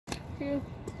2,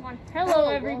 1. Hello,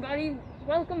 everybody.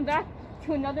 Welcome back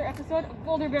to another episode of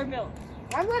Boulder Bear Build.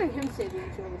 I'm letting him say the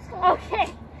intro this time.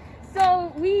 Okay,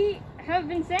 so we have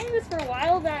been saying this for a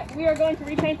while that we are going to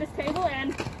repaint this table,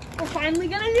 and we're finally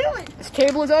going to do it. This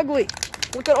table is ugly.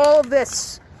 Look at all of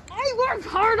this. I worked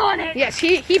hard on it. Yes,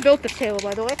 he built this table,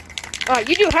 by the way. All right,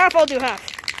 you do half, I'll do half.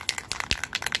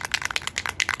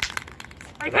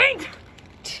 I paint.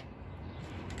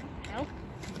 No.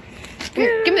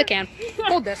 Give me the can.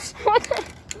 Hold this. What the?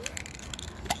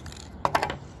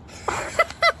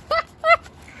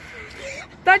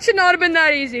 That should not have been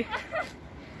that easy.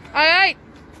 All right,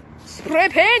 spray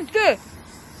paint.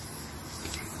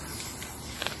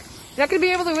 Not gonna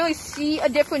be able to really see a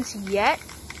difference yet,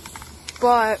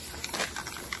 but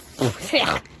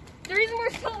The reason we're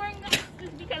still wearing this is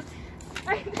because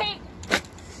spray paint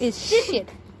is shit.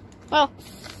 Well,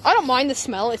 I don't mind the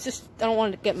smell. It's just I don't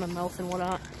want it to get in my mouth and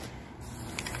whatnot.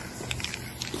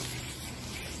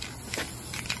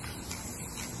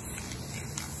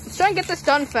 Let's try and get this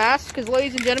done fast, because,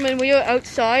 ladies and gentlemen, we are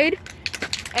outside,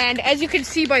 and as you can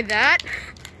see by that,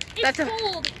 it's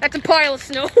cold. That's a pile of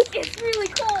snow. It's really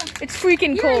cold. It's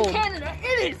freaking You're cold. in Canada.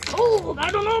 It is cold.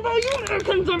 I don't know about you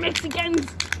Americans or Mexicans.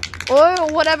 Or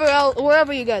whatever else,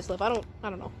 wherever you guys live. I don't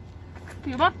know.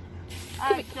 Cuba?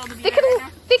 They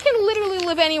can literally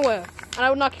live anywhere, and I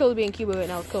would not kill to be in Cuba right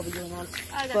now with COVID going on.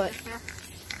 I got But this there.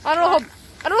 I don't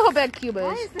know how bad Cuba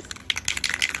Why is. is this?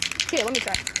 Here, let me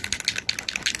try.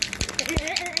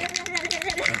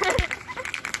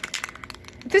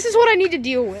 This is what I need to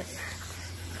deal with.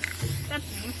 That's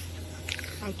mean.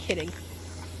 I'm kidding.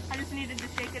 I just needed to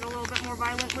shake it a little bit more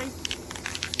violently.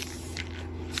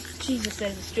 Jesus,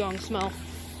 that is a strong smell.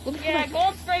 Look at Yeah, that.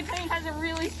 gold spray paint has a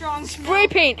really strong smell. Spray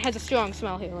paint has a strong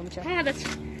smell. Here, let me try. Ah, that's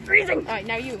freezing. All right,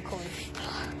 now you record.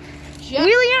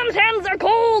 William's hands are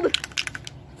cold.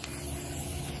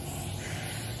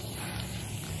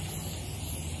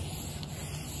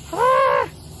 Ah!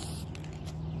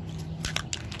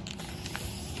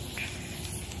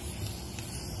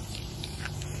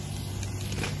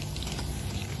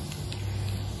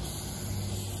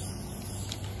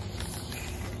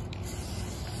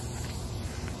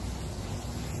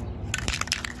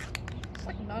 It's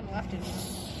like none left in here.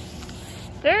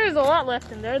 There's a lot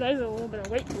left in there. There's a little bit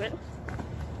of weight to it.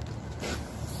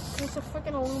 It's a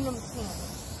freaking aluminum can.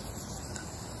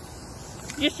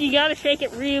 Just you gotta shake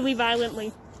it really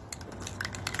violently.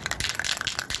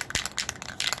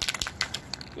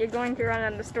 You're going to run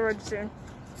out of storage soon.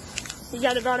 You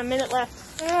got about a minute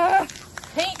left.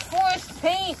 Paint, Forrest,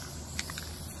 paint!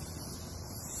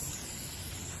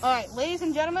 Alright, ladies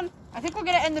and gentlemen, I think we're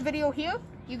gonna end the video here.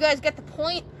 You guys get the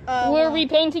point. We're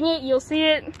repainting it. You'll see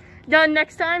it done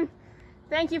next time.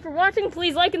 Thank you for watching.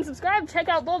 Please like and subscribe. Check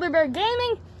out Boulder Bear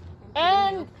Gaming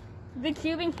and the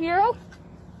Cubing Hero.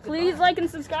 Please like and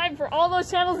subscribe for all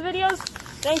those channels' videos.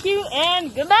 Thank you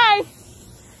and goodbye.